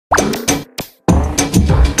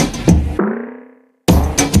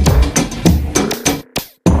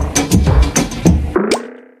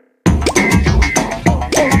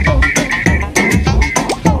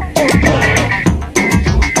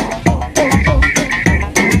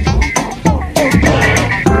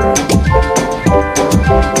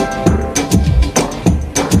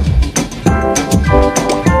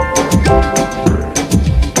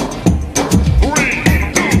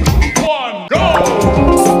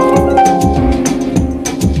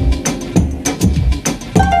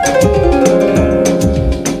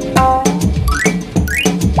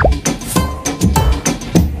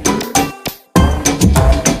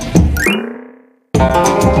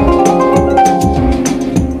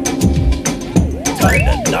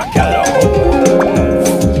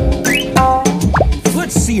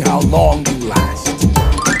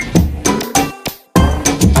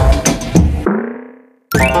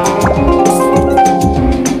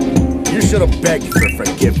should have begged for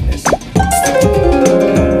forgiveness.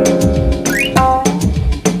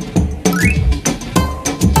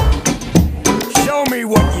 Show me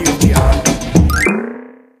what you've got.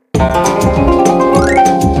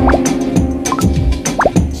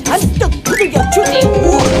 잔뜩 두들겨 주지.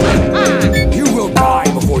 You will die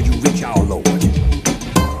before you reach our Lord.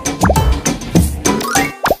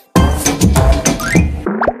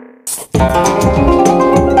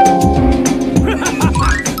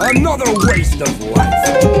 Another waste of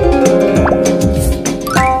life.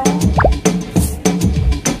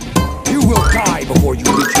 You will die before you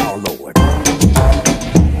reach our Lord.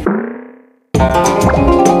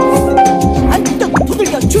 잔뜩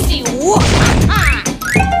두들겨 주지.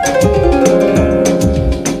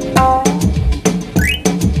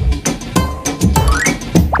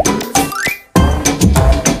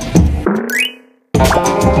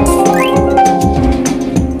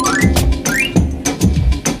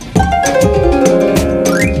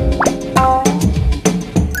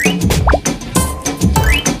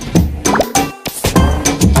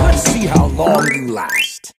 Let's see how long you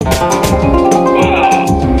last.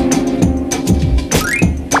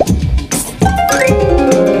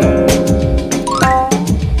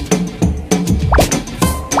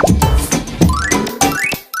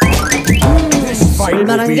 This fight will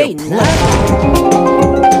쓸만한 be 게 a 있나?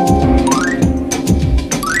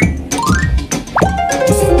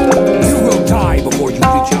 You will die before you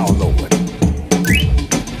reach our Lord.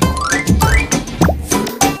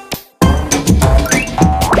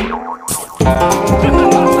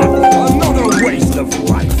 Another waste of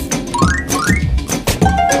life.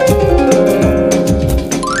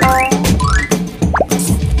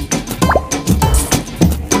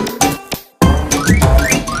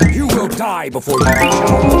 You will die before you reach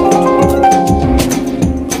our Lord.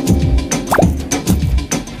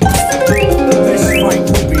 This fight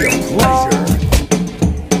will be a pleasure.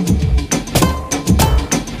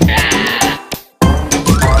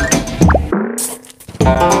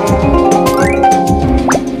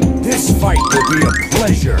 This fight will be a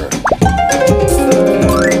pleasure.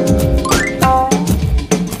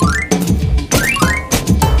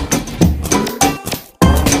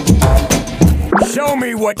 Show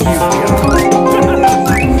me what you've got.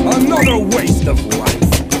 Another waste of life.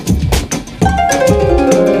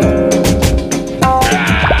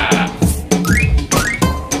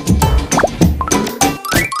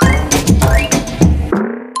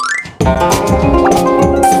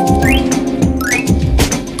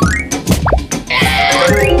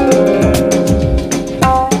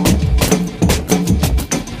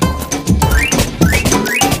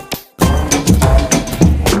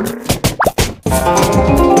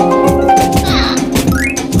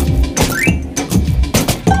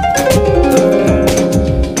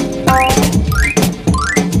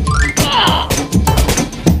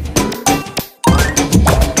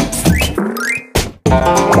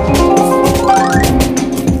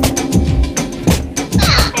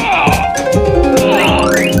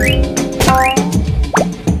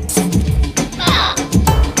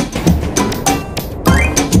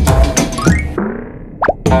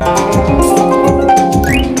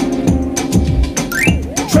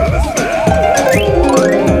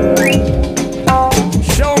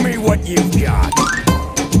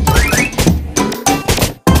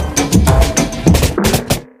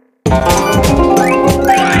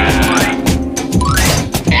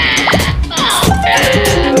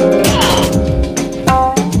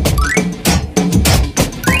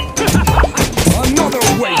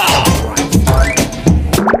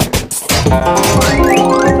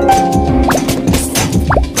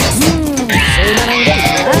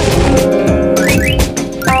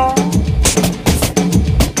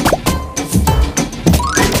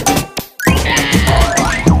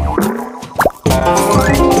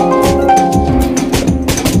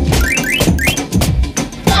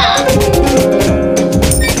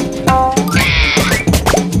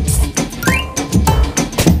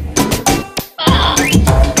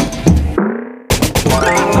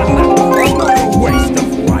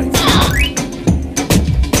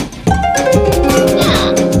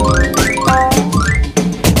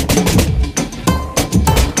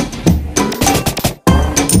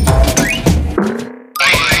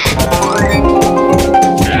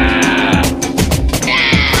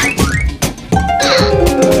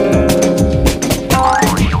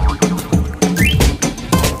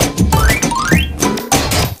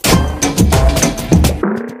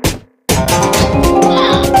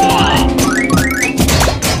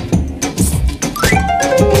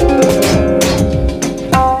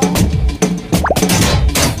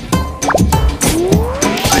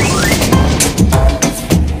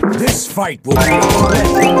 This fight will be a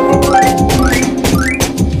pleasure.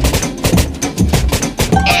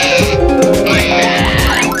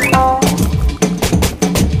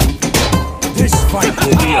 This fight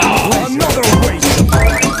will be a pleasure. Another waste of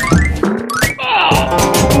time.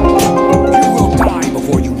 You will die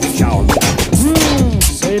before you reach our limit.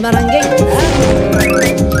 쓸만한 게 있나?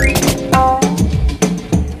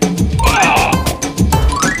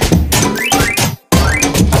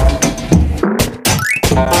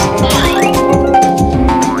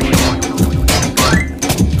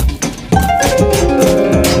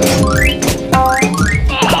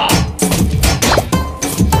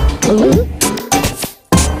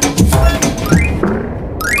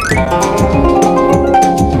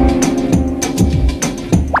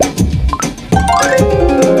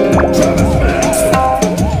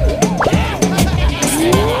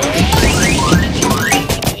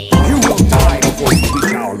 You will die before you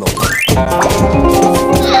reach our limit.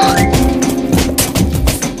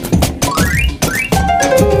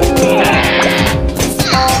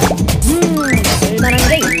 쓸만한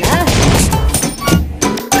게 있나?